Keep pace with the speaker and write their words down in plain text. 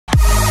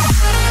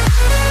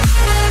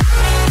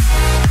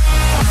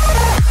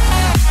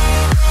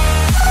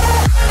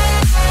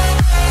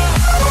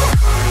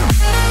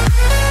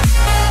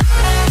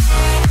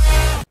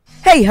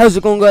Hey, how's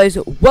it going, guys?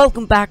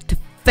 Welcome back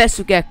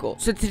to Gecko.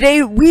 So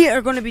today we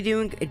are going to be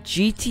doing a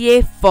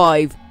GTA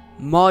 5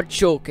 mod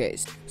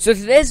showcase. So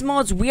today's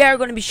mods we are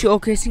going to be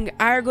showcasing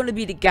are going to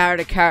be the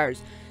Garda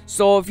cars.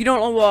 So if you don't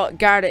know what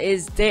Garda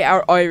is, they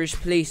are Irish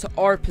police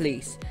or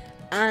police.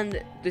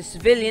 And the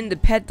civilian, the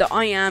pet that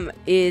I am,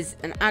 is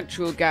an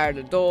actual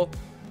Garda. Though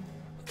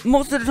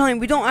most of the time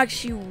we don't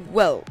actually,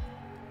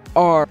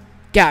 or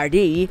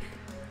Gardaí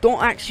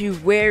don't actually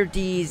wear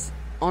these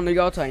on the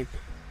yacht time.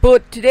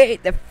 But today,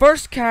 the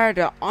first car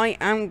that I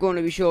am going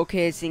to be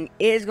showcasing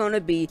is going to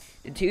be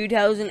the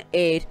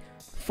 2008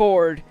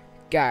 Ford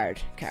Guard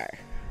car.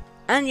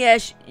 And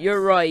yes, you're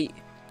right.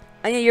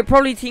 And yeah, you're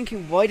probably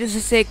thinking, why does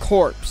it say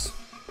corpse?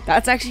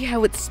 That's actually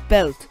how it's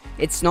spelt.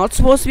 It's not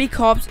supposed to be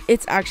cops,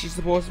 it's actually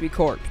supposed to be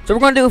corpse. So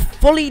we're going to do a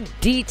fully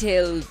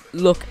detailed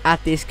look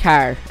at this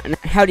car and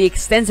how the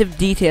extensive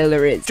detail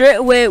there is. Straight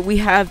away, we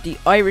have the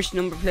Irish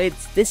number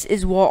plates. This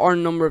is what our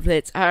number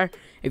plates are.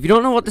 If you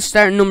don't know what the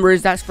starting number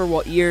is, that's for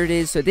what year it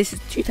is. So this is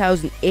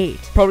 2008.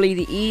 Probably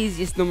the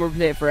easiest number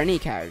plate for any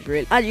cars,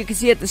 really. As you can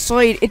see at the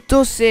side, it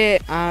does say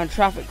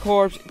Traffic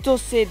Corps. It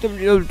does say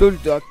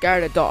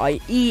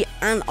www.garda.ie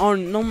and our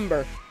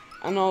number.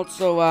 And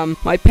also,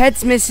 my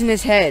pet's missing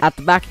his head. At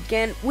the back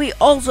again, we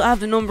also have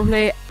the number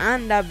plate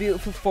and that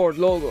beautiful Ford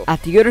logo.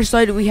 At the other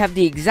side, we have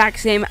the exact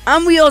same,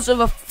 and we also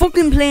have a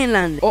fucking plane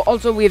landing. Oh,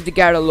 also, we have the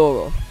Garda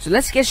logo. So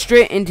let's get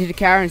straight into the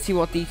car and see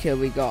what detail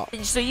we got.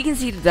 So you can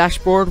see the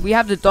dashboard. We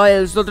have the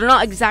dials, though they're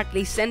not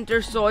exactly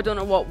center, so I don't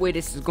know what way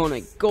this is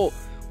gonna go.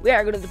 We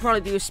are going to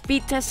probably do a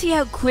speed test, see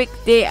how quick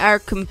they are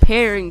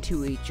comparing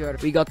to each other.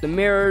 We got the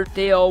mirror,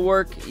 they all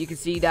work. You can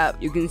see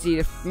that. You can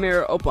see the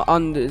mirror up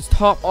on the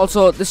top.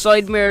 Also, the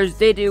side mirrors,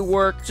 they do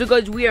work. So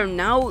guys, we are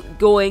now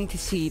going to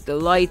see the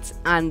lights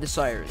and the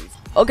sirens.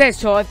 Okay,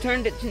 so I've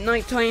turned it to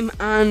nighttime,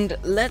 and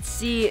let's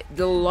see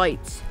the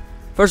lights.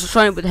 First, I'll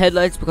try it with the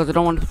headlights because I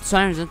don't want to put the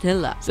sirens until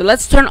that. So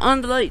let's turn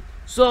on the light.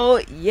 So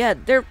yeah,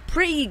 they're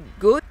pretty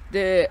good.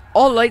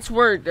 All lights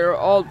work, they're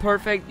all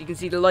perfect. You can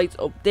see the lights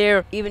up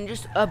there, even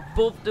just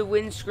above the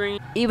windscreen,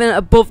 even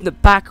above the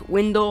back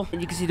window,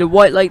 and you can see the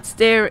white lights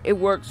there. It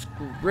works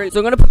great. So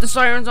I'm gonna put the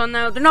sirens on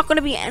now. They're not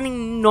gonna be any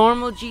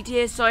normal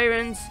GTA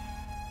sirens,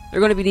 they're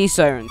gonna be these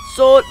sirens.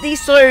 So these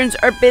sirens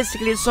are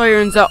basically the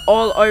sirens that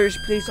all Irish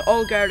police,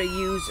 all Garda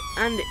use,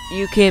 and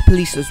UK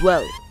police as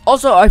well.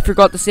 Also, I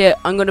forgot to say,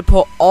 I'm gonna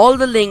put all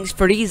the links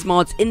for these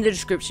mods in the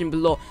description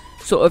below.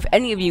 So if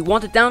any of you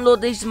want to download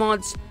these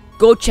mods,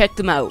 go check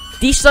them out.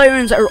 These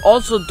sirens are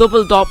also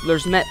double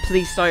Dopplers Met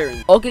Police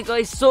sirens. Okay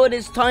guys, so it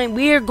is time.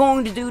 We are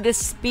going to do the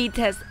speed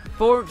test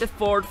for the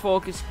Ford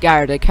Focus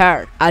Garda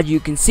car. As you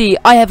can see,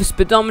 I have a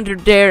speedometer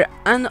there,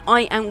 and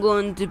I am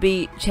going to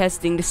be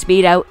testing the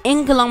speed out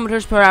in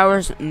kilometers per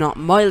hour, not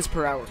miles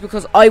per hour,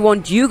 because I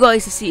want you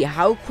guys to see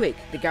how quick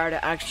the Garda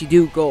actually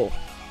do go,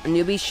 and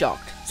you'll be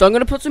shocked. So I'm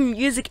going to put some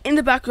music in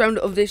the background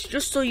of this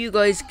just so you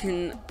guys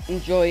can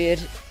enjoy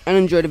it and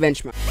enjoy the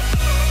benchmark.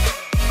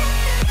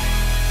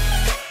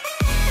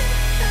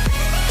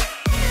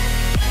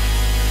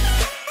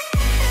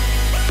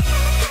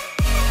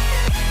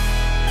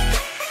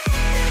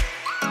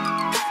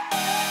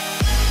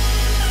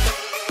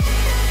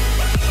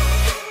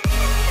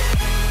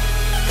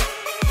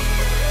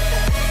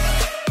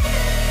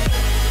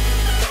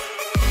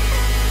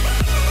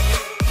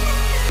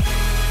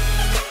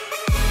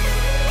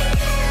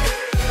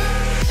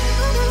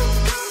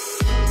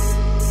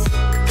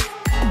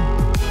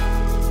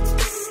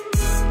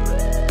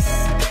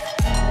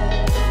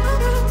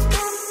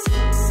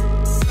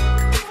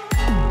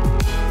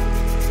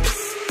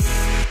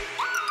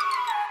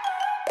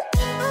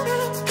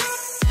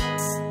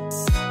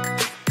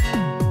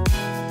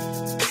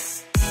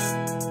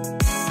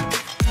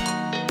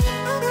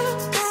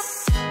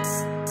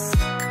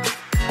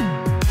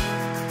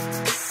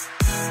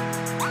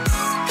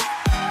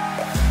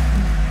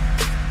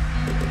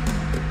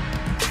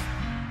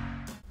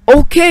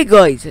 Okay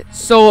guys,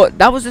 so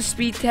that was a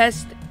speed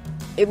test.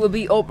 It will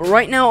be up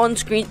right now on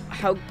screen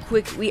how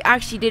quick we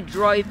actually did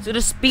drive. So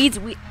the speeds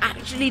we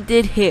actually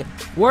did hit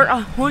were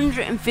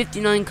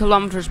 159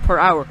 kilometers per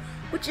hour,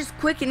 which is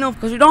quick enough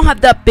because we don't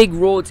have that big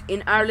roads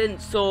in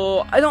Ireland,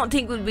 so I don't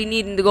think we'll be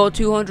needing to go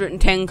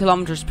 210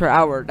 kilometers per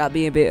hour. That'd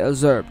be a bit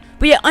absurd.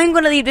 But yeah, I'm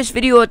gonna leave this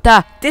video at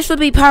that. This will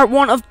be part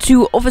 1 of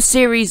 2 of a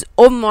series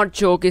of mod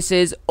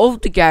showcases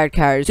of the Guard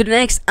cars. So the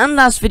next and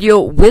last video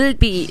will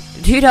be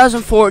the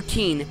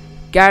 2014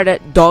 Garda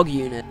dog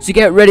unit. So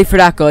get ready for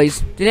that,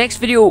 guys. The next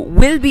video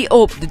will be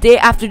up the day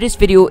after this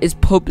video is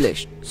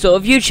published. So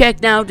if you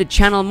check now, the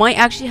channel might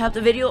actually have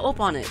the video up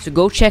on it. So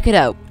go check it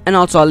out. And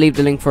also I'll leave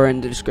the link for it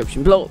in the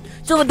description below.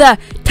 So with that,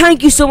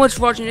 thank you so much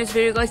for watching this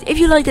video, guys. If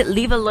you liked it,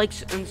 leave a like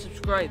and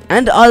subscribe.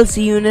 And I'll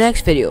see you in the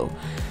next video.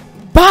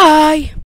 Bye!